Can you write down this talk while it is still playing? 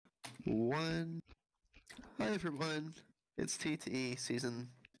1. Hi everyone, it's TTE season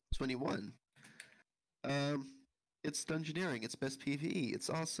 21. Um, it's Dungeoneering, it's best PvE, it's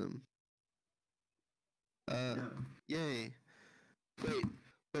awesome. Yeah. Yay. Wait,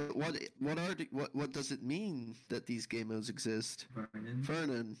 but what does it mean that these game modes exist?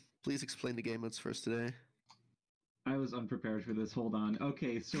 Vernon, please explain the game modes first today. I was unprepared for this. Hold on.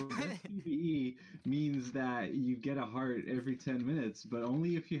 Okay, so best PvE means that you get a heart every 10 minutes, but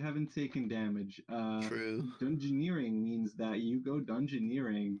only if you haven't taken damage. True. Dungeoneering means that you go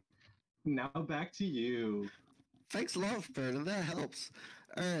dungeoneering. Now back to you. Thanks a lot, Vernon, that helps.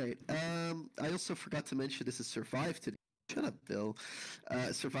 Alright, I also forgot to mention this is Survive to the Shut up, Bill.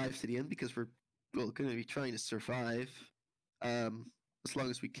 Survive to the end because we're going to be trying to survive as long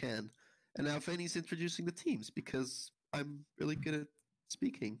as we can. And now Fanny's introducing the teams because I'm really good at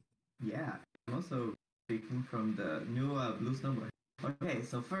speaking. Yeah, I'm also speaking from the new Blue Snowboard. Okay,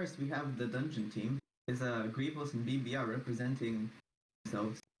 so first we have the dungeon team. Is Grievous and BBR representing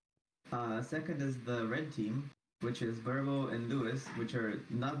themselves. Second is the red team, which is Burbo and Lewis, which are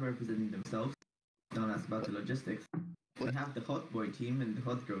not representing themselves. Don't ask about the logistics. We have the Hot Boy team and the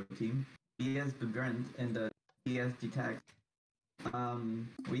Hot Girl team. BS Begrant and the BS Detect.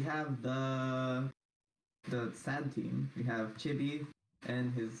 We have the sad team. We have Chibi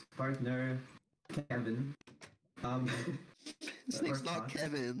and his partner Kevin. His name's not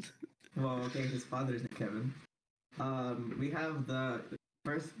Kevin. Well, okay, his father's name Kevin. We have the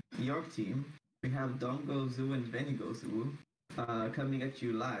first York team. We have Dongo Zoo and Benny Gozu coming at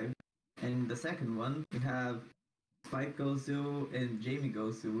you live. And the second one, we have Spike Gozu and Jamie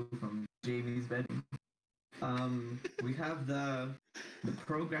Gozu from Jamie's Wedding. We have the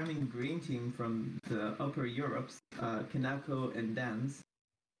programming green team from the Upper Europes, Kanako and Dance.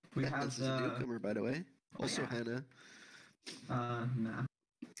 We have this is a newcomer, by the way. Also Hannah. Nah.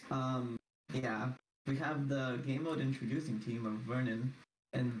 Yeah. We have the game mode introducing team of Vernon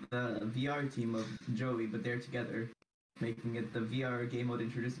and the VR team of Joey, but they're together, making it the VR game mode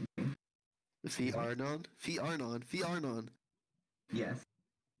introducing team. VRnon? Yes.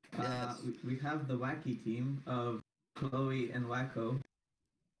 We have the wacky team of Chloe and Wacko.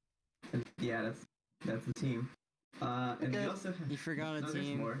 And yeah, that's the team. And we also have... You forgot a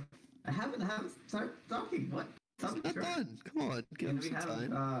team. More. I haven't started talking. What? It's not done. Come on, give him some time. And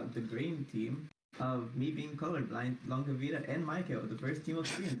we have the green team of me being colorblind, Longa Vida, and Michael, the first team of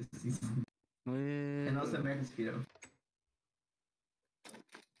 3 in this season. And also American Speedo.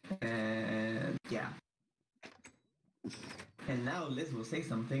 And yeah. And now Liz will say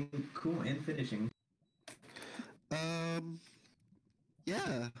something cool and finishing.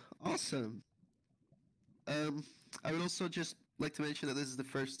 Yeah, awesome. I would also just like to mention that this is the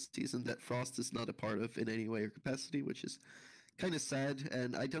first season that Frost is not a part of in any way or capacity, which is kind of sad,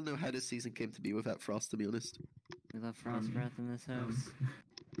 and I don't know how this season came to be without Frost, to be honest. We love Frost Breath in this house.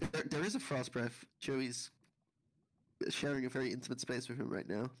 There is a Frost Breath. Joey's sharing a very intimate space with him right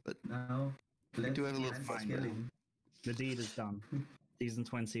now, but no, we do have a little Frost Breath. The deed is done. Season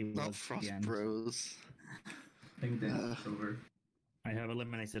 20 was not Frost the end. Bros. I think that's over. I have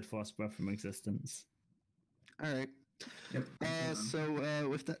eliminated Frost Breath from existence. Alright. Yep. So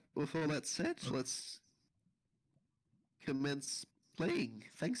with all that said, let's commence playing.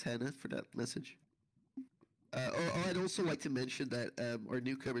 Thanks, Hannah, for that message. I'd also like to mention that our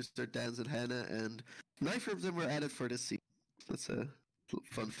newcomers are Dan and Hannah, and neither of them were added for this season. That's a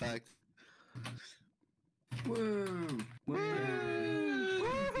fun fact. Woo! Woo!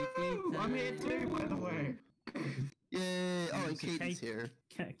 I'm here too, by the way. Yay! Oh, and Katie's here.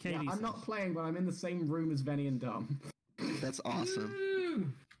 Yeah, I'm not playing, but I'm in the same room as Venny and Dom. That's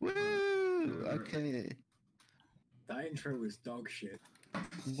awesome. Woo! Okay. That intro was dog shit.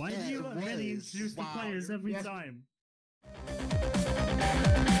 Why do you let Benny introduce the players every time?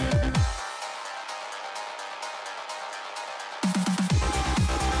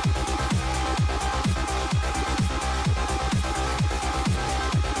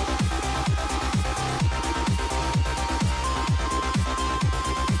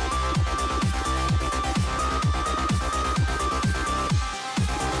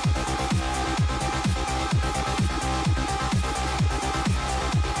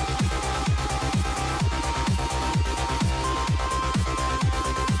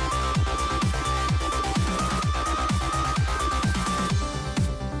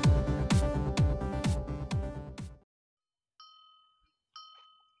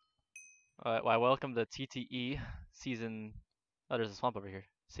 Well, welcome to TTE season. Oh, there's a swamp over here.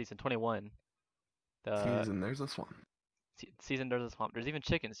 Season 21. There's a swamp. Season, there's a swamp. There's even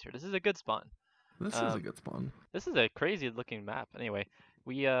chickens here. This is a good spawn. This is a good spawn. This is a crazy looking map. Anyway,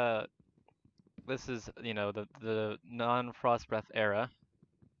 We this is the non-frost breath era.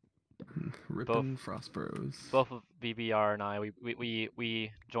 Rippin' Frost Bros. Both of BBR and I,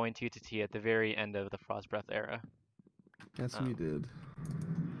 we joined TTT at the very end of the frost breath era. Yes, we did.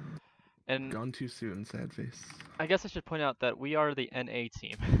 And Gone too soon, sad face. I guess I should point out that we are the NA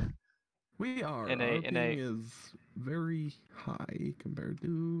team. We are. Our ping is very high compared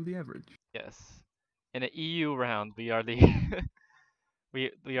to the average. Yes. In an EU round, we are the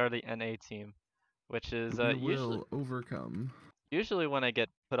we are the NA team, which is we usually will overcome. Usually when I get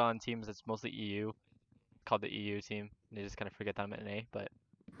put on teams, it's mostly EU, called the EU team. And they just kind of forget that I'm an NA, but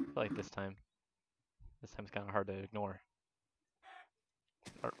I feel like this time's kind of hard to ignore.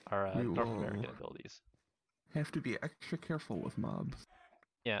 Our North American abilities. Have to be extra careful with mobs.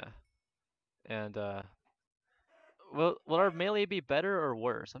 Yeah. And will our melee be better or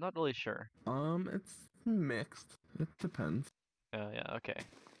worse? I'm not really sure. It's mixed. It depends. Yeah, okay.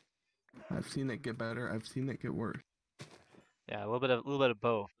 I've seen it get better, I've seen it get worse. Yeah, a little bit of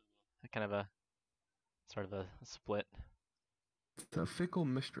both. Kind of a sort of a split. It's a fickle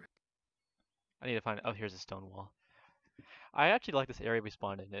mistress. I need to find. Oh, here's a stone wall. I actually like this area we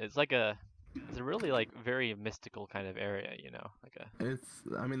spawned in. It's a really like very mystical kind of area, you know, like a.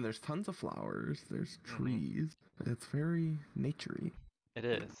 I mean, there's tons of flowers. There's trees. It's very naturey. It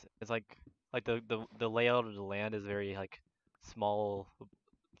is. It's like the layout of the land is very like small,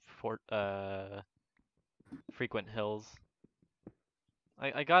 frequent hills.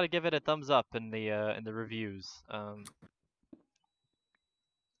 I gotta give it a thumbs up in the reviews. I'll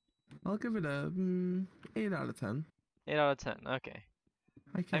give it a 8 out of 10. 8 out of 10. Okay.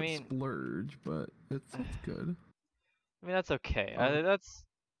 I can't splurge, but it's good. I mean, that's okay.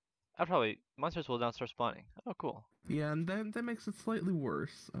 I'll probably monsters will now start spawning. Oh, cool. Yeah, and then that makes it slightly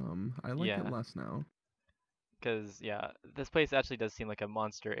worse. I like it less now. Because this place actually does seem like a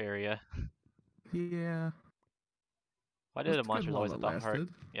monster area. Yeah. Why did the monsters always have to hog?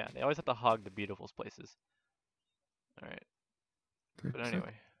 Yeah, they always have to hog the beautiful places. All right. But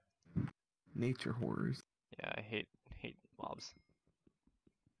anyway. Nature horrors. Yeah, I hate mobs.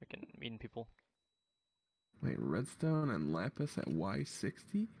 Freaking mean people. Wait, redstone and lapis at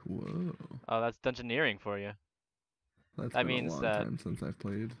Y60? Whoa. Oh, that's dungeoneering for you. That means been a long time since I've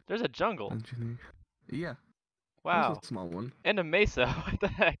played. There's a jungle. Yeah. Wow. There's a small one. And a mesa. What the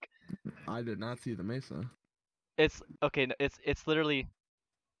heck? I did not see the mesa. It's okay. It's literally.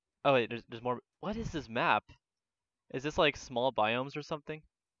 Oh wait, there's more. What is this map? Is this like small biomes or something?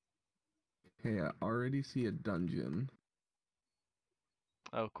 Hey, I already see a dungeon.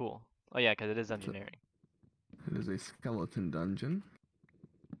 Oh, cool. Oh yeah, because it is dungeoneering. It is a skeleton dungeon.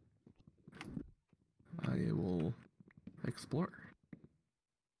 I will explore.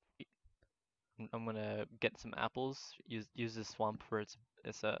 I'm gonna get some apples. Use this swamp for its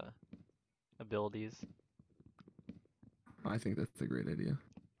abilities. I think that's a great idea.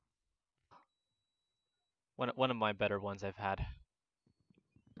 One of my better ones I've had.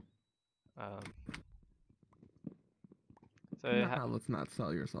 So let's not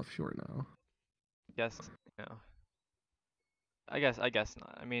sell yourself short now. Guess I guess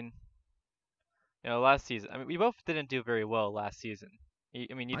not. I mean, last season. I mean, we both didn't do very well last season. I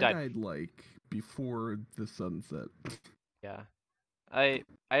died like before the sunset. Yeah, I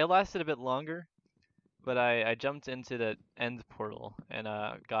lasted a bit longer, but I jumped into the end portal and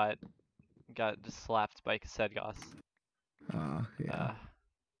got just slapped by Sedgos. Yeah.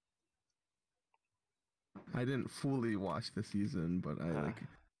 I didn't fully watch the season, but I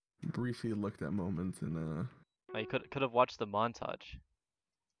briefly looked at moments and You could have watched the montage.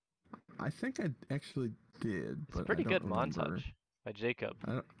 I think I actually did, It's but a pretty good remember. Montage by Jacob.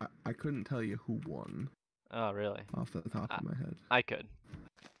 I couldn't tell you who won. Oh, really? Off the top of my head. I could.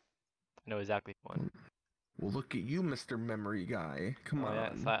 I know exactly who won. Well, look at you, Mr. Memory Guy. Come on.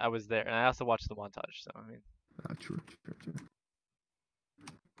 Yeah, so I was there, and I also watched the montage. So I mean. True.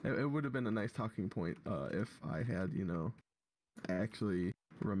 It would have been a nice talking point if I had, actually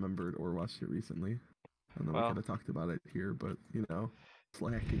remembered or watched it recently. And then we could have talked about it here, but,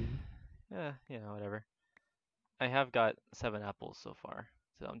 slacking. Yeah, whatever. I have got 7 apples so far,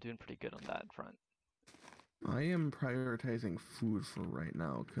 so I'm doing pretty good on that front. I am prioritizing food for right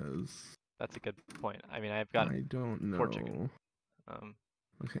now, because... That's a good point. I mean, I've got... I don't know. 4 chicken.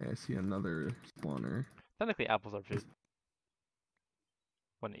 Okay, I see another spawner. Technically, apples are food.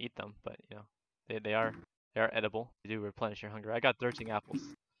 Wouldn't eat them, but, they are edible. They do replenish your hunger. I got 13 apples.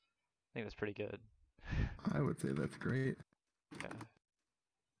 I think that's pretty good. I would say that's great. Yeah.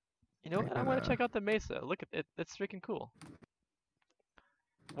 You know what? I want to check out the mesa. Look at it. It's freaking cool.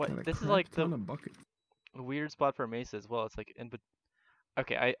 What? This is like the weird spot for a mesa as well. It's like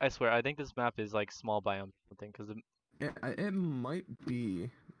Okay, I swear, I think this map is like small biome something because It might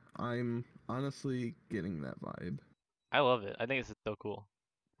be. I'm honestly getting that vibe. I love it. I think this is so cool.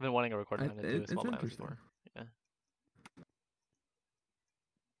 I've been wanting to record on it too, It's small biomes interesting. before. Yeah.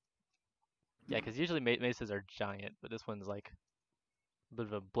 Yeah, because usually mesas are giant, but this one's like a bit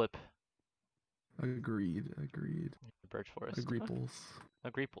of a blip. Agreed. The birch forest. Agreeples.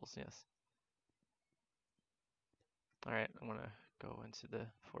 Agreeples, yes. Alright, I'm gonna go into the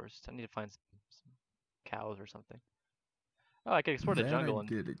forest. I need to find some cows or something. Oh, I could explore the jungle I and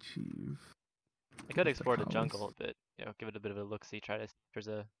did achieve. I could with the explore the cows. jungle a bit. You know, give it a bit of a look-see, try to see if there's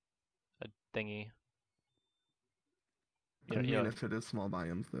a thingy. I mean, if it is small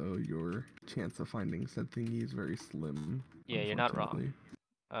biomes, though, your chance of finding said thingy is very slim. Yeah, you're not wrong.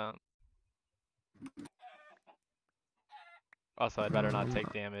 Also, I'd rather not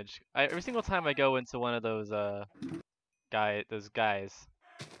take damage. Every single time I go into one of those guys,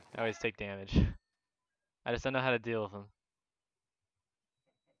 I always take damage. I just don't know how to deal with them.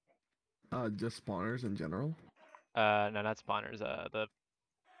 Just spawners in general? No, not spawners. The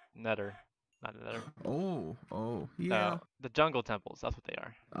nether, not the nether. Oh, yeah. The jungle temples. That's what they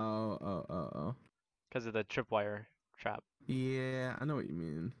are. Oh. Because of the tripwire trap. Yeah, I know what you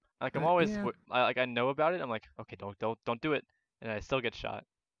mean. Like I'm always, yeah. I know about it. I'm like, okay, don't do it, and I still get shot.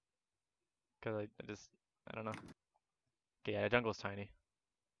 Cause I don't know. Okay, yeah, the jungle's tiny.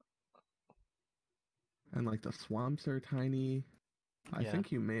 And like the swamps are tiny. I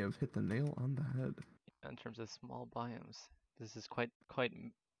think you may have hit the nail on the head. In terms of small biomes, this is quite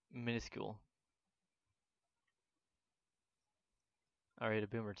minuscule. Alright, a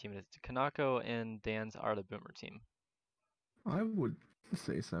boomer team. It's Kanako and Dan's are the boomer team. I would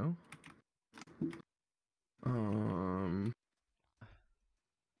say so.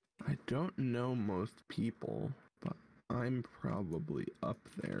 I don't know most people, but I'm probably up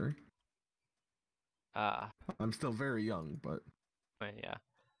there. I'm still very young, but yeah.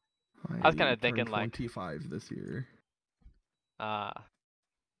 I was kind of thinking 25 this year. Yeah,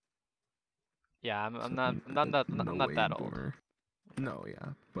 I'm not that old. No, yeah,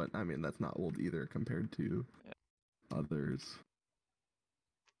 but I mean that's not old either compared to others.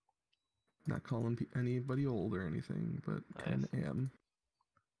 Not calling anybody old or anything, but kind of am.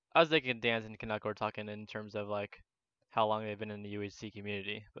 I was thinking Dan and Kanako were talking in terms of like how long they've been in the UHC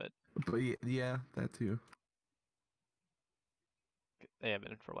community, but yeah, that too. They have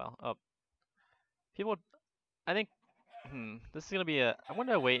been for a while. Oh, people, I think. This is gonna be a. I want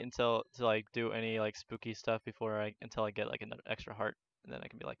to wait until to like do any like spooky stuff until I get like another extra heart, and then I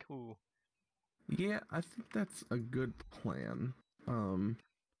can be like, ooh. Yeah, I think that's a good plan.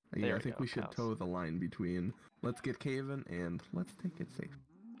 Yeah, I think we should toe the line between let's get Caven and let's take it safe.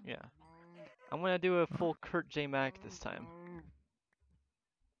 Yeah, I'm gonna do a full Kurt J Mac this time.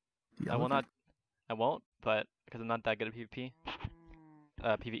 I will not. I won't, but because I'm not that good at PvP.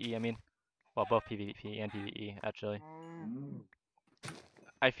 PvE, I mean. Well, both PvP and PvE actually.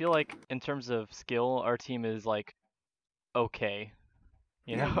 I feel like in terms of skill, our team is like okay.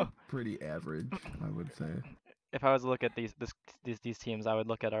 You know? Pretty average, I would say. If I was to look at these teams, I would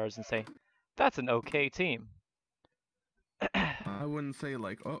look at ours and say, that's an okay team. I wouldn't say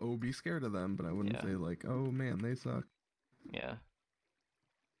like, uh-oh, be scared of them, but I wouldn't say like, oh man, they suck. Yeah.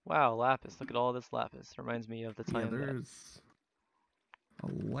 Wow, Lapis. Look at all this Lapis. Reminds me of the time there's a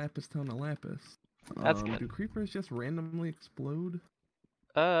Lapis ton of Lapis. That's good. Do creepers just randomly explode?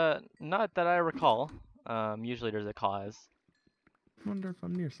 Not that I recall. Usually there's a cause. I wonder if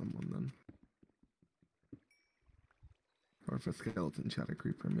I'm near someone then. Or if a skeleton shot a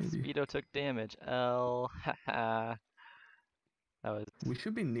creeper, maybe. Speedo took damage. Haha. That was. We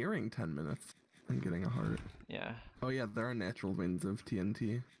should be nearing 10 minutes and getting a heart. Yeah. Oh yeah, there are natural winds of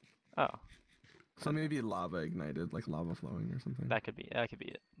TNT. Oh. So maybe lava ignited, like lava flowing or something. That could be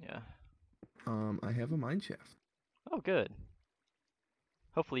it. Yeah. I have a mine shaft. Oh, good.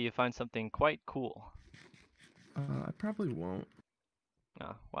 Hopefully you find something quite cool. I probably won't.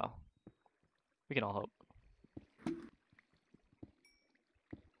 Oh, well. We can all hope.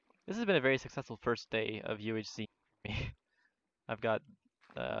 This has been a very successful first day of UHC. I've got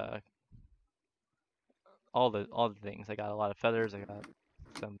all the things. I got a lot of feathers. I got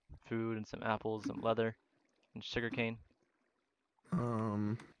some food and some apples, some leather, and sugarcane.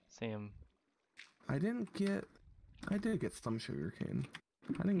 Sam. I did get some sugarcane.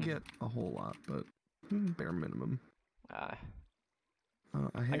 I didn't get a whole lot, but bare minimum. I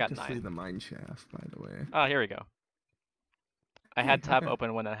had to see the mine shaft, by the way. Oh, here we go. I had tab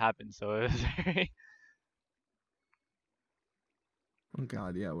open when that happened, so it was very... Oh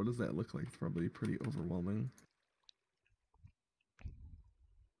god, yeah, what does that look like? It's probably pretty overwhelming.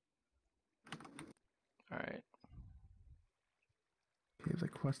 Alright. Okay, the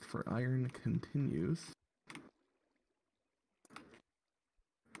quest for iron continues.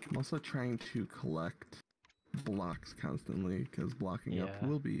 I'm also trying to collect blocks constantly, because blocking up Yeah.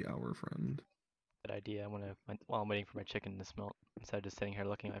 will be our friend. Good idea. While I'm waiting for my chicken to smelt, instead of just sitting here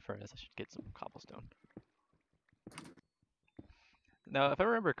looking at my furnace, I should get some cobblestone. Now, if I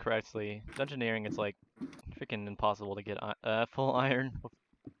remember correctly, dungeoneering, it's like freaking impossible to get full iron.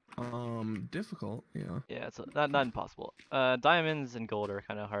 Difficult, yeah. Yeah, it's not impossible. Diamonds and gold are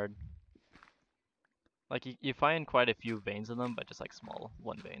kind of hard. Like you find quite a few veins in them, but just like small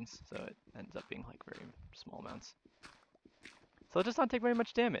veins, so it ends up being like very small amounts. So it does not take very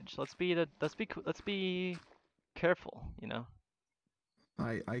much damage. Let's be careful, you know.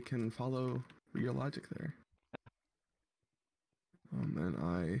 I can follow your logic there. And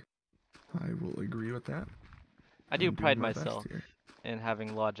I will agree with that. I do I'm pride doing my best myself here. in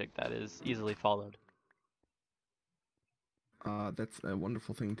having logic that is easily followed. That's a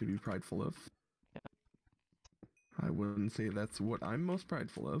wonderful thing to be prideful of. Yeah. I wouldn't say that's what I'm most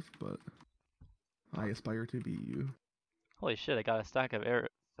prideful of, but I aspire to be you. Holy shit, I got a stack of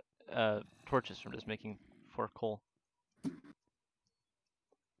torches from just making 4 coal. I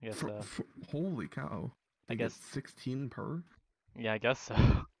guess, holy cow. I guess 16 per? Yeah, I guess so.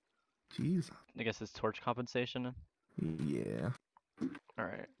 Jeez. I guess it's torch compensation. Yeah.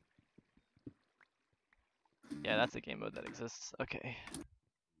 Alright. Yeah, that's a game mode that exists. Okay.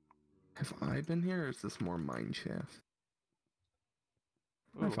 Have I been here, or is this more mine shaft?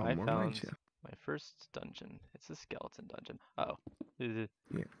 Ooh, I more found mine shaft. my first dungeon. It's a skeleton dungeon. Uh-oh.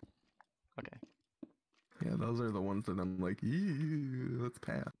 Yeah. Okay. Yeah, those are the ones that I'm like, yeah, let's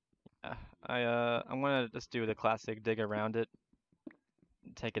pass. Yeah, I'm gonna just do the classic dig around it,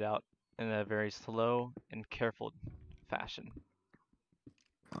 take it out in a very slow and careful fashion.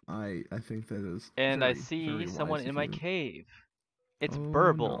 I think that is And very, I see very someone wise in of my you. cave. It's Oh,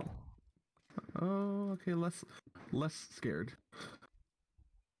 Burble. no. Oh, okay, less scared.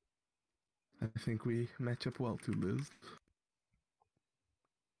 I think we match up well to Liz.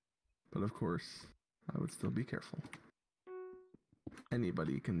 But of course, I would still be careful.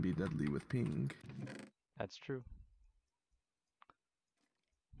 Anybody can be deadly with ping. That's true.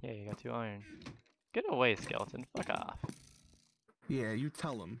 Yeah, you got 2 iron. Get away, skeleton. Fuck off. Yeah, you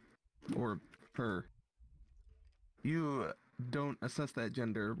tell him. Or her. You don't assess that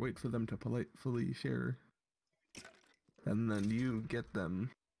gender, wait for them to politely share. And then you get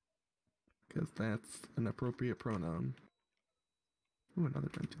them. Because that's an appropriate pronoun. Ooh, another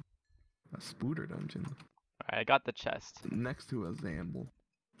dungeon. A spooter dungeon. Alright, I got the chest. Next to a Zamble.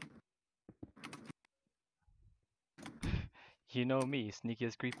 You know me,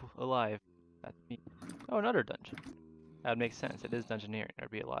 sneakiest creep alive. That's me. Oh, another dungeon. That would make sense. It is dungeoneering.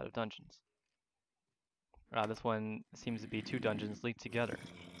 There'd be a lot of dungeons. This one seems to be 2 dungeons linked together.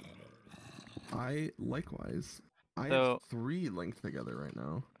 Likewise. I So, have 3 linked together right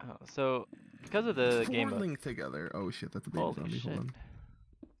now. Oh, so because of the 4 game mode. linked together. Oh shit, that's a baby Holy zombie. shit. Hold on.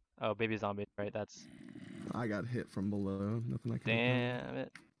 Oh, baby zombie, right? That's. I got hit from below. Nothing I can do. Damn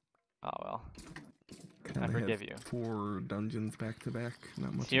it. Oh well. Kinda I forgive had you. 4 dungeons back to back.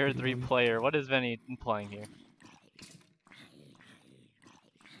 Not much. Tier 3 player. What is Venny implying here?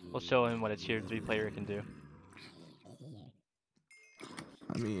 We'll show him what a tier 3 player can do.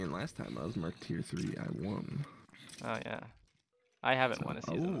 I mean, last time I was marked tier 3, I won. Oh yeah. I haven't won a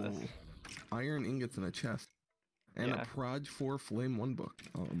season of this. Iron ingots in a chest. And a Proj 4 Flame 1 book.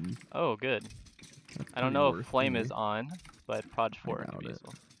 Oh, good. I don't know if Flame is on, but Proj 4 can be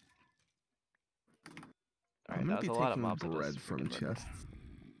useful. Alright, that was a lot of mobs. Bread from chests.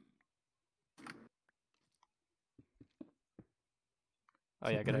 Oh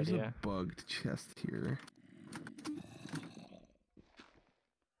yeah, good idea. There's a bugged chest here.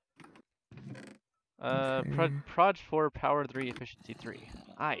 Proj 4, Power 3, Efficiency 3.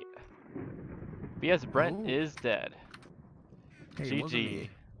 Aight. BS Brent is dead. Hey, GG.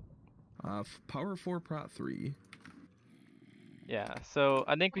 Power 4, Prot 3. Yeah, so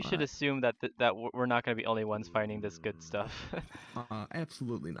I think we should assume that that we're not going to be only ones finding this good stuff.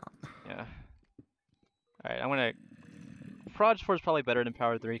 Absolutely not. Yeah. Alright, I'm going to... Proj 4 is probably better than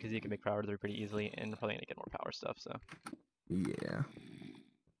Power 3 because you can make Power 3 pretty easily, and we're probably going to get more power stuff, so... Yeah.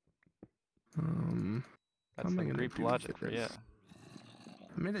 That's some Greek logic for you.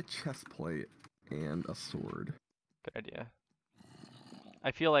 I made a chest plate and a sword. Good idea.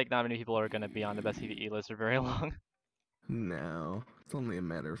 I feel like not many people are going to be on the best PvE list for very long. No, it's only a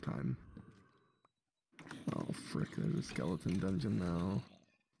matter of time. Oh frick, there's a skeleton dungeon now.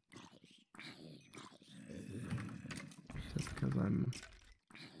 Just because I'm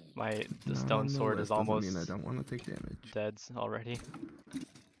The stone sword is almost doesn't mean I don't want to take damage. dead already.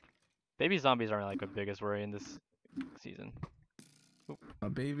 Baby zombies aren't like my biggest worry in this season. Oop. A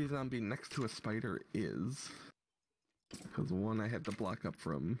baby zombie next to a spider is, because one I had to block up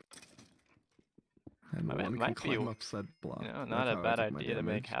from. And one can climb up said block. You know, not a bad idea to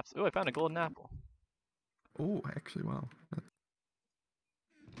make halves. Ooh, I found a golden apple. Oh, actually, wow. That's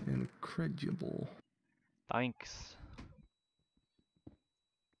incredible. Thanks.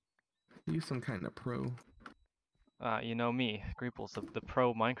 You some kind of pro. You know me, Greeple's the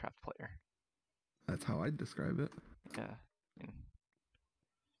pro Minecraft player. That's how I'd describe it. Yeah.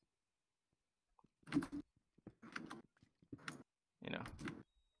 You know.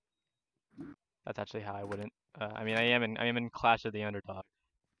 That's actually how I wouldn't. I mean, I am in Clash of the Underdog.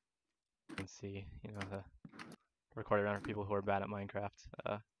 You can see, you know, the recorded round for people who are bad at Minecraft.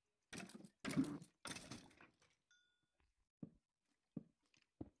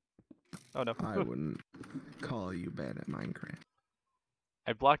 Oh no. I wouldn't call you bad at Minecraft.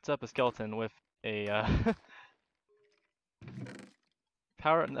 I blocked up a skeleton with a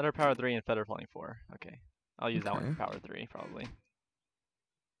another power 3 and feather falling 4. Okay. I'll use that one for power 3 probably.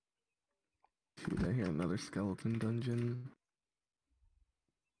 Shoot, I hear another skeleton dungeon.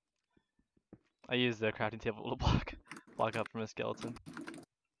 I used the crafting table to block up from a skeleton.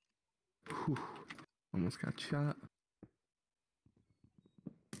 Whew. Almost got shot.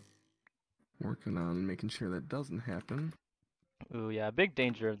 Working on making sure that doesn't happen. Ooh, yeah, a big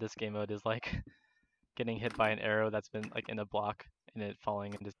danger of this game mode is like getting hit by an arrow that's been like in a block and it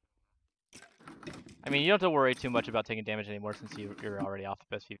falling and just. I mean, you don't have to worry too much about taking damage anymore since you're already off the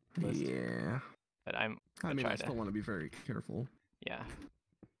best people list. Yeah. But I still want to be very careful. Yeah.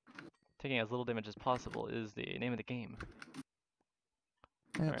 Taking as little damage as possible is the name of the game.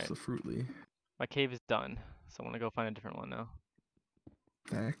 Absolutely. Right. My cave is done, so I want to go find a different one now.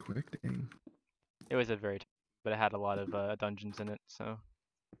 That quick, dang. It was but it had a lot of dungeons in it, so.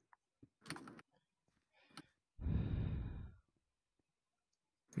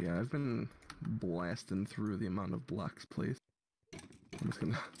 Yeah, I've been blasting through the amount of blocks placed. I'm just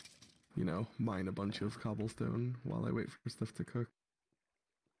gonna, you know, mine a bunch of cobblestone while I wait for stuff to cook.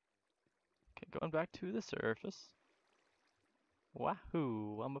 Okay, going back to the surface.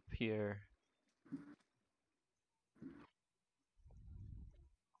 Wahoo! I'm up here.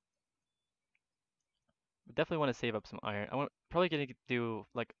 Definitely want to save up some iron. Probably gonna do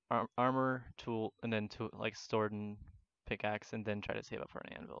like armor, tool, and then like sword and pickaxe, and then try to save up for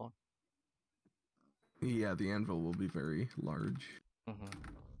an anvil. Yeah, the anvil will be very large. So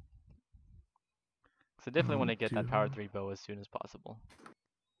definitely want to get that power 3 bow as soon as possible.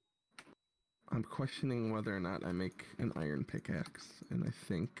 I'm questioning whether or not I make an iron pickaxe, and I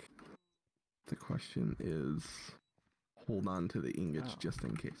think the question is hold on to the ingots just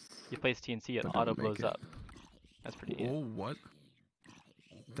in case. You place TNT, it auto blows up. That's pretty neat. Oh, what?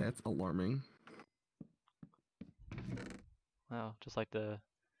 That's alarming. Wow, just like the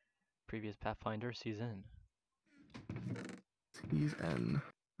previous Pathfinder season. Season.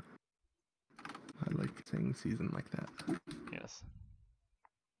 I like saying season like that. Yes.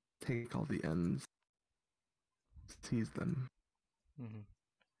 Take all the ends. Seize them.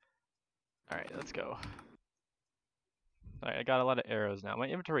 Alright, let's go. Alright, I got a lot of arrows now. My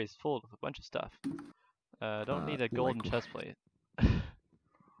inventory is full with a bunch of stuff. Don't need a golden chest plate.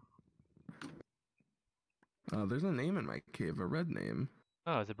 There's a name in my cave, a red name.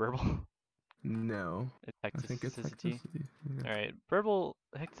 Oh, is it Burble? No. It's I think it's Hecticity. Yeah. Alright, Burble,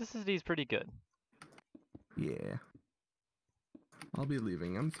 Hecticity is pretty good. Yeah. I'll be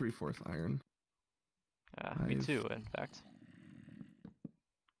leaving. I'm 3/4 iron. Me too, in fact.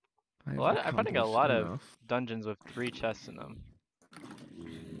 I'm finding a lot of dungeons with 3 chests in them.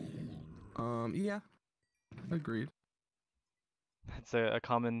 Yeah. Agreed. That's a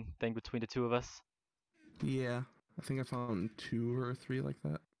common thing between the two of us. Yeah. I think I found 2 or 3 like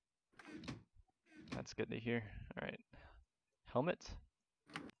that. That's good to hear. Alright. Helmet.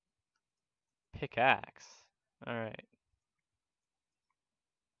 Pickaxe. Alright.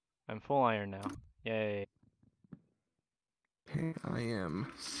 I'm full iron now. Yay. Okay, I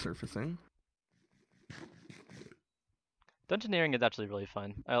am surfacing. Dungeoneering is actually really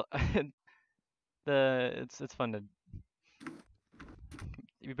fun. It's fun to.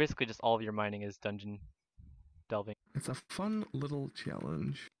 You basically just all of your mining is dungeon delving. It's a fun little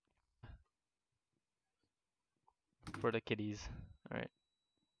challenge. For the kiddies. Alright.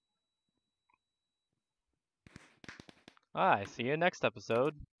 I see you next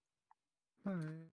episode. Bye.